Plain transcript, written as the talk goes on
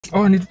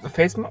Oh, I need a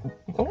face mask.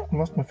 Oh, I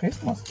lost my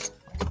face mask.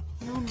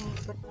 No,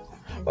 but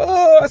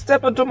Oh, I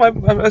step on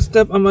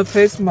my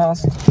face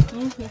mask.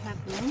 you have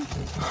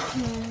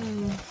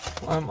one.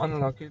 I'm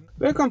unlucky.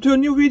 Welcome to a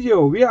new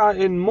video. We are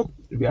in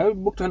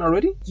Mukdahan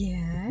already?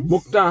 Yes.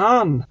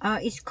 Mukdahan.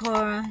 It's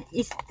called.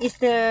 It's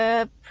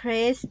the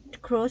place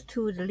close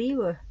to the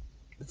river.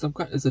 It's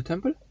it's a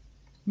temple?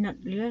 Not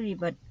really,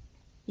 but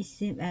it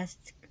seems as.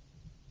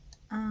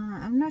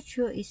 I'm not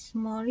sure. It's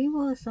small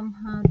river.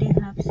 Somehow they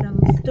have some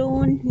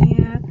stone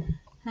here.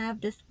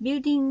 Have this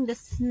building. The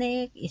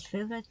snake is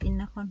famous in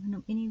Nakhon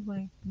Phanom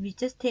anyway. We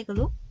just take a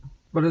look.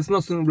 But it's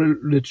nothing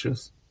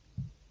religious.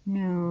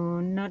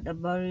 No, not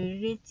about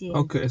religion.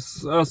 Okay,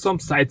 so, some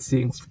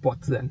sightseeing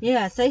spots then.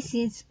 Yeah,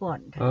 sightseeing spot.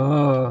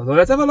 Oh, so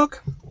let's have a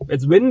look.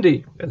 It's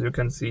windy, as you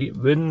can see.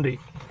 Windy.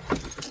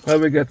 I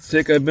will get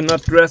sick. I've been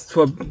not dressed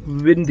for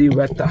windy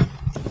weather.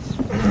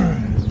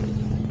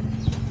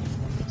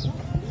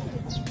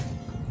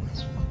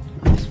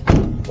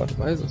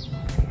 What is it?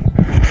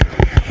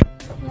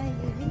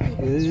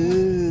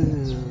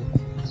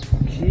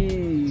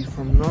 Key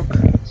from knock.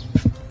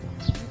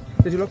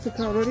 Did you lock the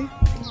car already?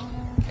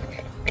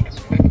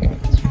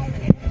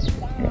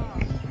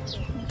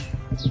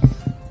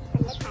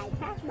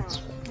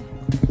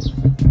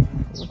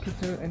 Want to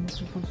tell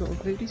anything from the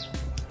old lady?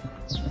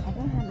 I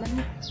don't have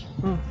money.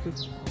 Oh,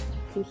 just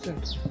 2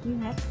 cents. You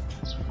have?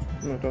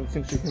 No, I don't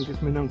think she can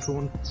give me nang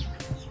tone.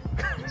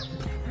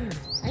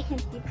 I can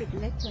keep it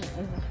later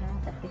in the car,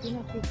 but I did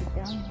not keep it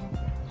down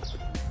here.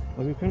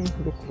 Well, we can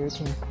look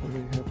later when we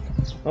have.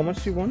 How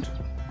much do you want?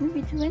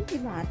 Maybe 20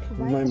 baht to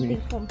buy Maybe.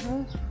 something from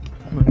her.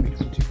 Maybe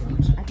 20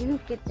 baht. I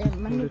didn't get the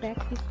money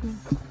back with me.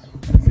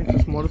 I think the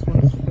smallest one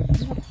is 50.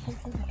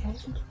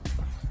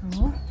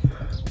 No,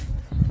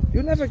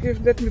 You never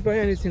let me buy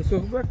anything, so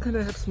where can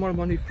I have small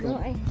money from? no,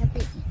 I have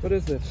it. What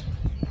is it?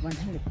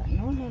 100 baht.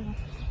 No.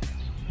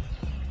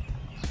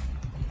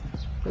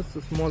 That's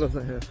the smallest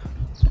I have.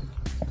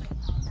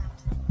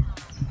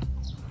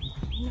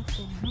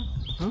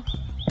 Huh?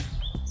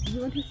 You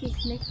want to see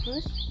snake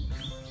first?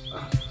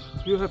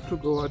 You have to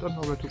go, I don't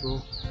know where to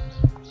go.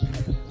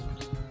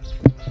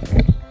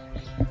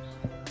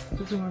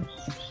 This is my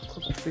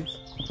coffee, please.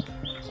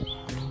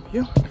 Thank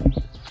you.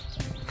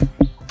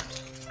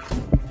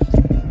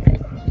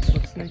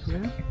 What snake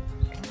there?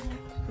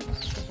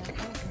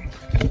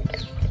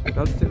 I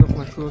don't take off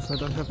my shoes, I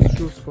don't have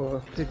shoes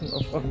for taking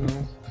off. Oh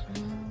no.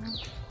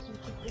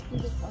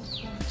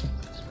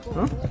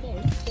 Huh?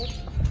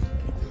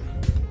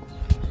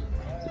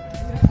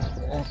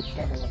 Oh,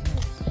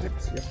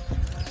 steps here.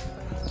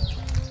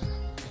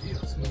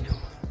 Dios mío.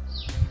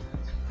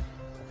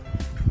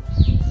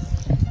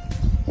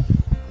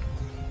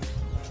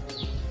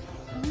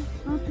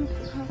 How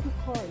to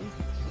call it?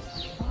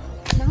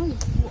 Now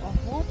it's full of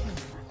water.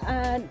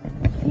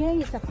 Here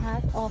is a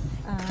part of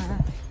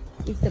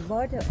it's the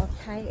border of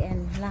Thai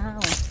and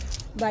Laos,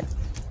 but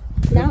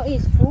now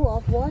it's full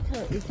of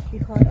water. It's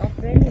because of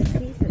rainy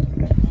season.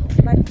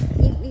 But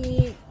if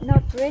it's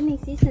not rainy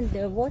season,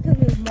 the water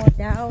will more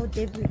down.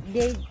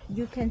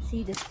 You can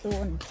see the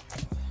stone.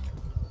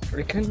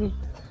 I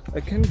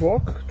can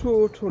walk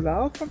to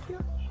Laos from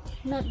here?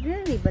 Not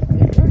really, but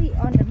it's only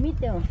on the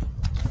middle.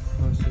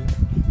 I see.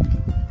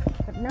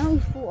 But now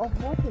it's full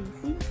of water. You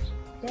see,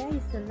 there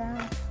is the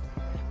Laos.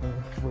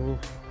 Oh.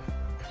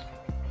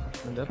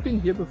 And I've been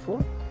here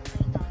before?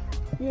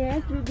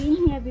 Yes, we've been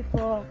here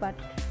before, but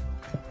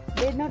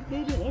they're not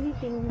building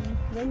anything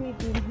when we've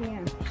been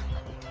here.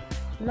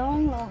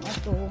 Long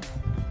ago,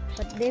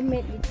 but they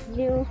made it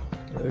new.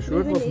 Are you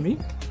sure it was me?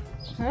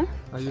 Huh?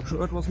 Are you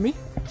sure it was me?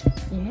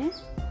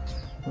 Yes.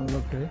 Oh,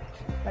 okay.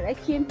 But I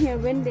came here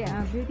when they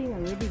are building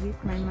already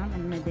with my mom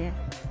and my dad.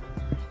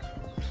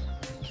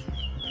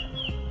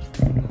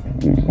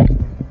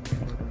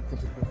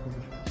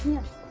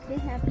 Here, they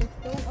have the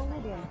stone over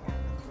there.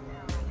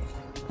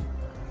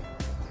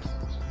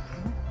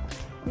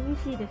 Do you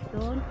see the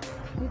stone?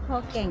 We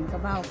call Kaeng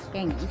Kabao.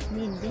 Kaeng is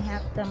mean they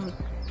have some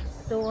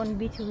stone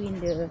between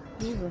the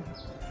river.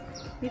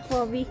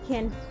 Before we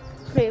can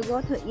pray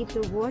water if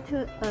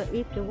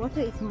the water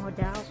is more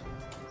down.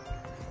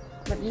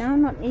 But now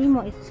not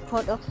anymore. It's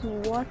caught up to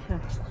water.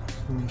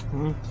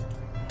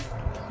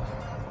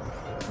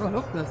 Oh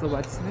look, there's a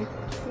white snake.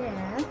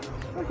 Yeah.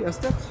 Oh, here are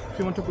steps. If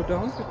you want to go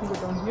down, you can go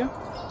down here.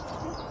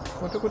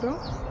 Want to go down?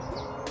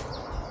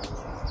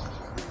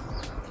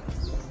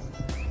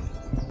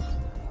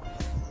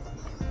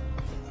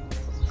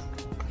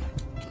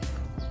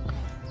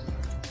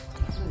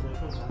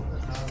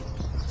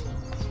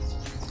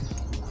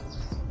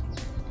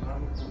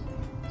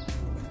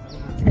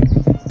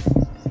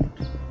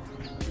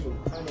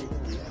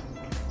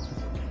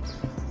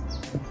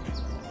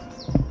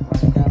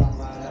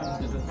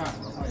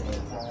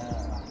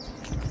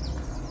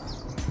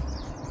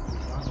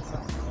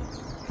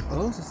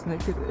 Oh, the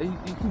snake is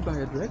eaten by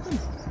a dragon.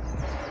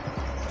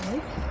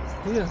 Right?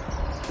 Here,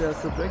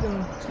 there's a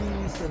dragon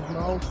teeth and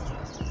mouth.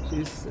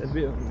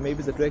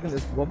 Maybe the dragon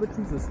is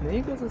vomiting the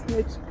snake, or the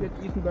snake get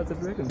eaten by the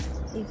dragon.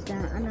 It's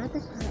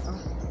another kind of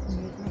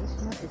snake.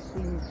 It's not the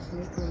same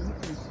snake or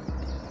anything.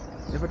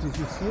 Yeah, but did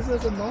you see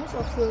the mouth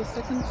of the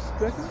second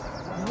dragon?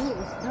 No,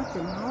 it's not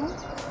the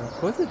mouth. Of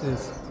course it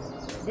is.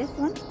 This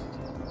one?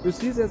 You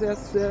see that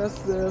there's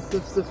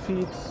the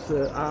feet,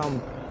 the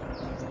arm.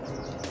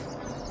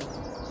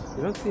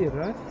 You don't see it,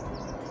 right?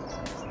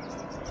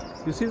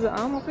 You see the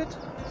arm of it?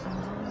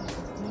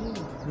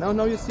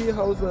 Now you see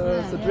how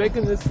the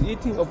dragon is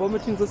eating or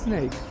vomiting the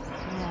snake.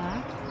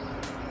 Yeah.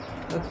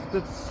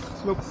 That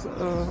looks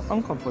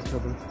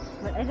uncomfortable.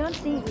 But I don't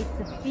think it's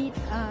the feet.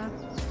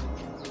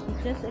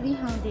 It's just only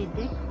how they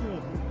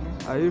decorate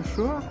it. Are you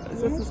sure?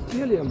 Yes. This is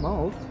clearly a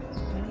mouth.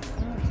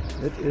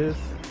 Yes. It is.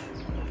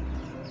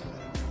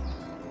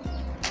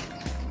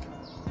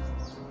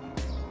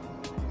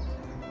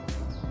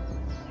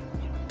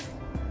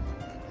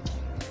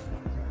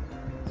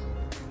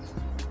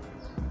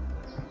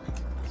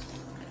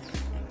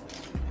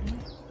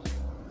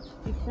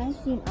 Besides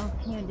seeing out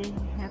here, they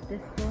have the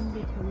stone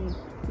between.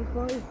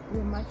 Before it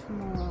grew much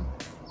more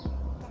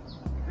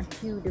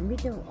until the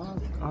middle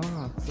of.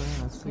 Ah,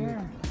 there, I see.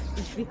 Yeah,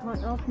 it's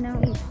because of now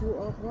it's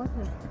full of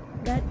water.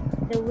 That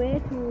the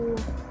way to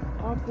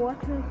of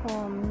water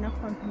from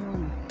Nakhon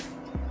Phanom.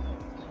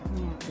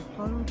 Yeah, the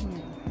follow here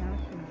is now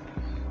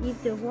too.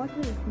 If the water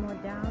is more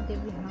down,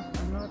 then we have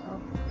a lot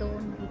of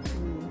stone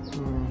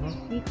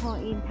between. We call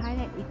in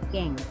Thailand it's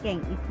Kaeng.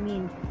 Kaeng it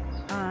means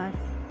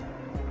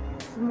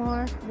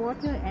small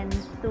water and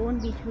stone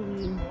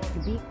between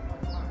the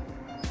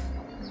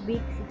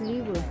big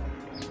river.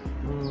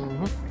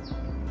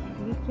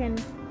 We can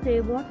say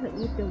water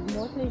if the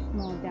water is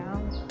more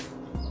down.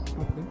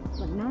 Okay.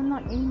 But now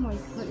not anymore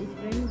because it's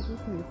rainy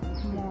business.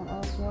 It's more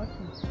of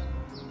water.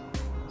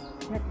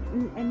 But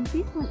and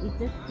this one is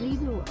just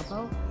river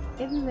about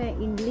everywhere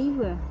in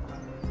river.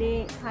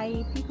 The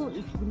Thai people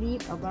is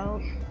believe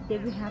about they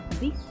will have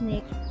big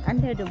snake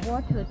under the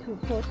water to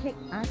protect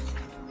us.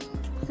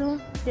 So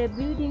the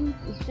building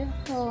is just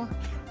for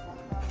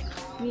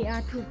we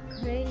are to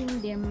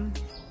praying them.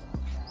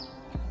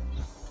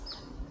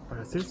 But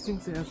I still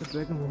think there's a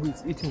dragon who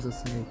is eating the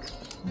snake.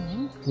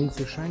 Means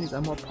the shinies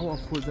are more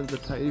powerful than the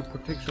Thai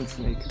protection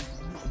snake.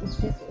 It's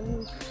just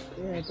all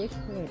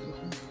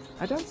decorated.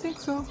 I don't think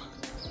so.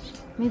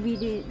 Maybe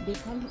they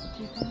come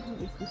here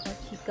is because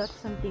he got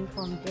something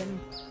from them.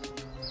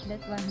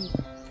 That's why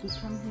he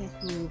come here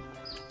to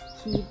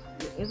keep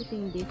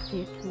everything they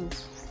say too.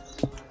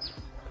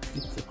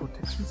 It's a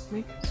protection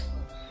snake.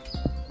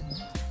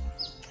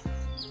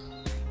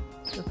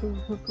 To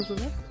the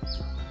left?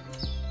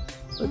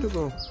 Where to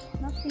go?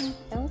 Nothing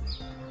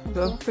else.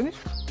 So finish?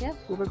 Yes.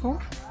 Go back home?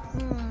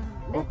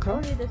 That's Okay.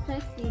 only the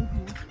sightseeing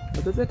here.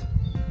 But that's it?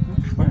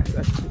 I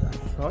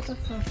thought I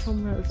saw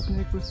somewhere a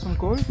snake with some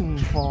golden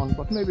horn,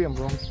 but maybe I'm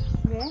wrong.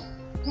 Where?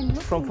 Can you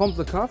look? From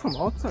the car, from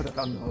outside, I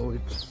don't know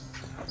it.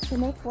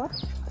 Snake what?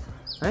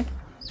 Eh?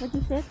 What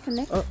you said?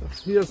 Snake?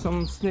 Here's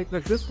some snake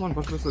like this one,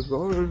 but with a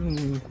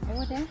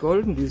Over there?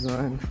 golden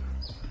design.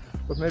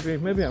 But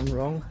maybe I'm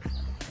wrong.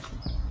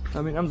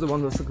 I mean, I'm the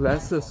one with the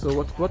glasses, so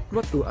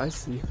what do I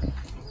see?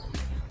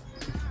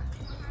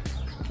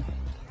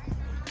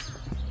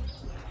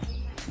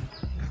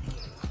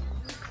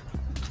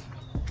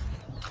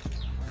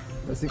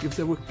 I think if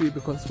there would be,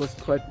 because it was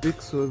quite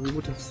big, so we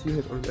would have seen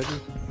it already.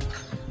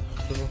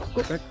 So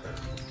go back.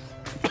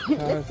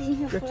 Let's see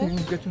here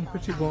first. Getting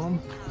pretty warm.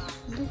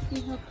 Let's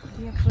see here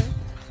first.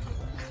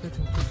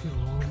 Getting pretty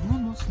warm. No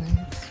more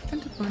snakes.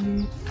 And a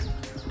bunny.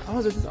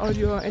 Oh, this is all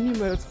your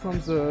animals from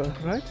the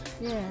right?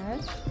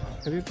 Yes.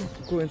 Can we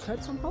go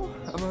inside somehow?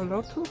 Am I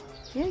allowed to?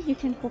 Yeah, you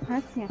can go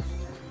past here.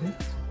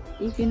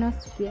 If you're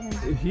not scared.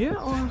 Here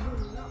or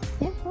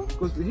Yeah, go.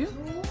 goes here?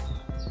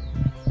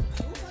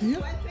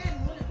 Here?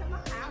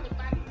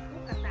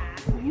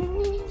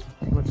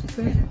 What you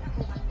say?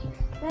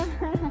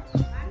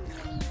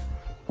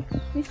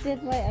 He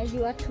said, why are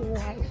you too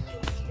white?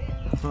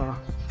 Ah.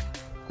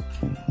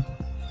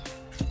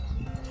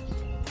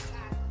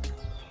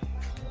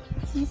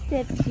 She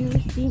said you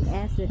seen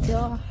as a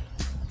door.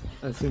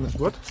 I think that's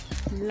what?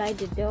 Like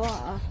the door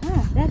of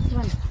that's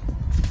one.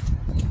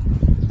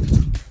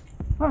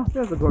 Ah,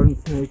 there's a golden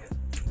snake.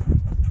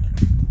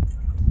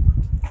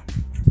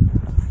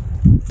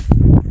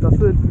 Does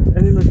the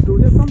animal do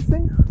here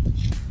something?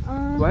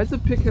 Why the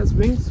pig has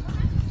wings?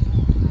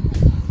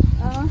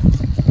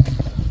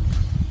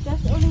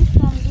 Just only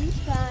from this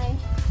side.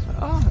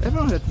 Ah,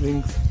 everyone had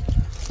wings.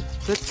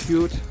 That's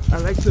cute. I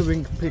like the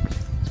winged pig.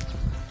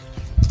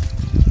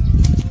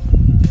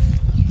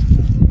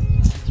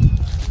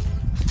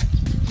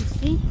 You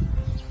see?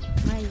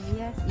 My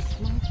ears is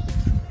monkey.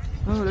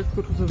 Oh, let's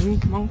go to the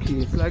winged monkey.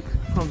 It's like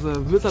from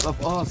the Wizard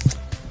of Oz.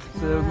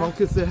 The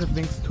monkeys, they have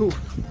wings too.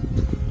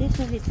 This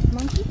one is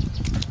monkey?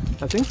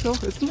 I think so,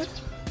 isn't it?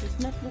 It's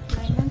not look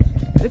like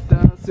monkey. It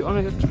does. You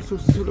only have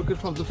to look at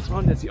from the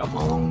front and see a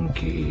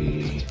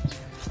monkey.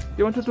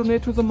 You want to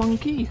donate to the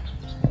monkey?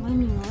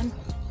 Money one.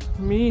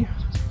 Me?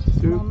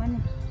 More money.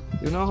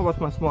 You know what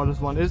my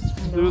smallest one is? I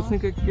Do you know.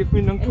 think I can give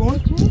me It's Nangton?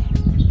 okay.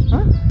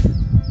 Huh?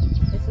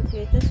 It's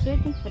okay. Just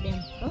waiting for them.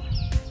 Go.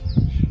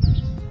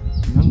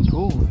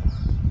 Nangton.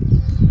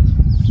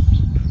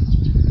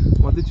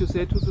 What did you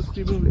say to the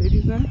screaming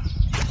lady then?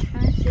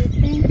 I said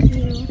thank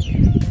you.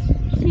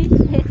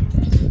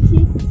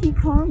 She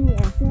called me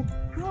and said,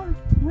 oh,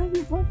 why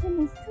you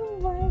bottom is too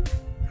wide?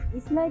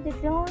 It's like the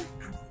door.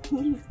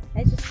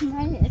 I just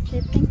smiled and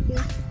said thank you.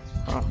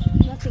 Ah.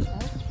 Nothing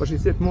else. But she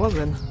said more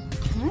than.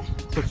 Huh?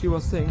 So she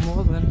was saying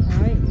more than.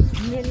 Alright, it's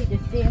nearly the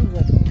same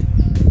word.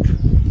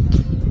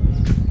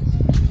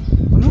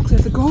 Oh look,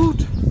 there's a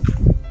goat.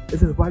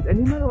 Is it a wild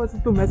animal or is it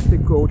a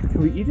domestic goat?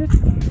 Can we eat it?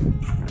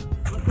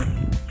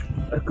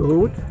 A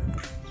goat?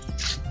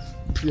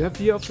 Do you have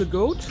the ear of the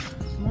goat?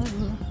 No.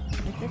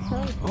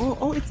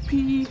 Oh, it's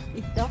pee.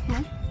 It's dog, no?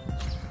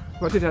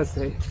 What did I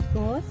say?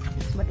 Ghost,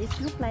 but it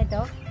looks like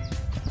dog.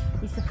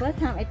 It's the first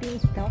time I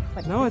think it's dog,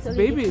 but No, it's a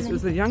baby.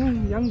 It's a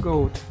young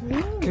goat.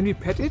 Can we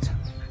pet it?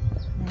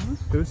 No.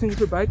 Do you think it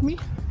will bite me?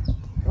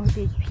 Oh,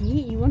 there's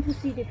pee. You want to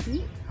see the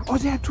pee? Oh,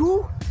 there are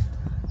two.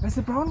 There's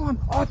a brown one.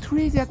 Oh,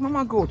 three. There's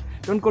mama goat.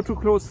 Don't go too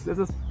close.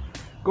 This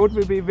goat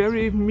will be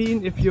very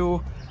mean if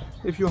you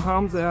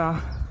harm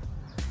their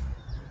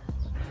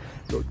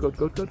goat. I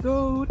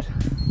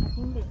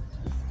think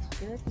it's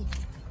dirty.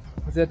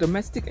 They're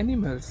domestic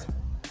animals.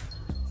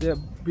 They're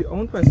be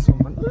owned by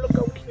someone. Oh, look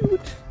how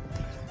cute.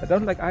 I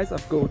don't like eyes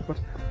of goat, but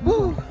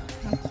oh,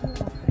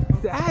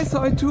 I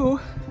saw it too.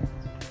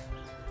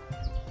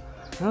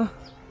 Huh?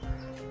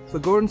 The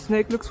golden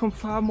snake looks from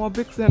far more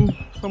big than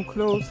from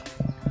close.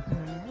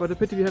 But a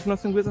pity we have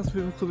nothing with us,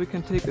 so we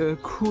can take a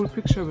cool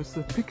picture with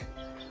the pig.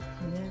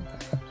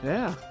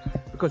 Yeah,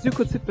 because you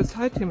could sit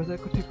beside him and I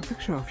could take a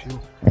picture of you.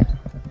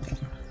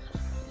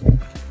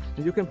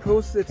 And you can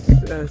post it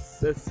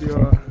as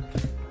your.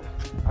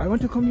 I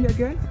want to come here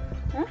again.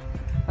 Huh?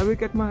 I will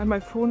get my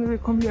phone and will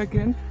come here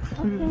again.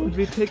 Okay.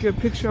 We take a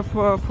picture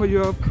for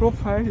your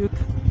profile.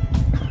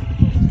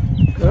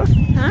 Huh?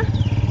 Huh?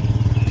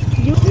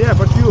 Yeah,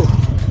 but you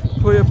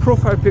for your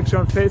profile picture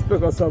on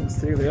Facebook or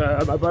something.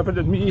 Yeah, my boyfriend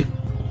and me.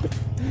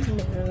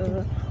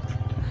 No.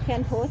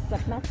 Can post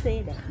but not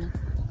say that. No.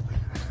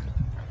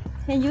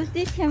 Can use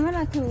this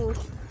camera to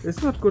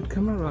It's not good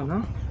camera,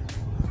 no?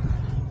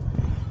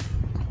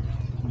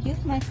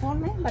 use my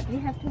phone, man, but we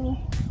have to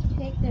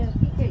take the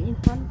picture in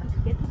front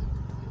together.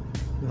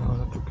 No,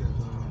 not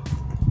together.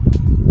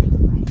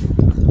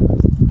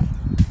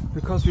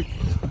 Because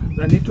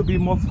I need to be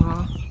more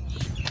far.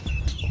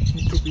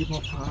 Need to be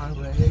more far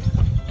away.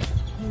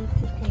 Need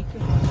to take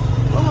it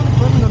Oh,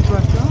 I'm not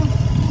right down.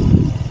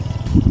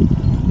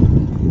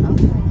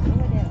 outside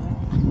over there,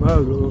 right?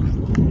 Well,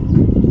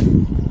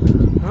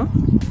 huh?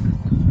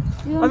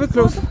 You I want will to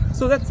close. photo?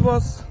 So that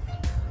was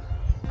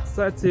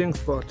sightseeing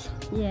spot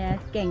Yeah,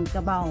 Kaeng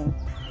Kabao.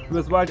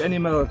 with wild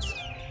animals.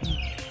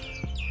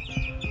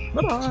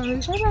 Bye bye.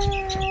 Bye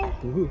bye.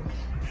 Ooh,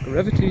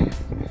 gravity.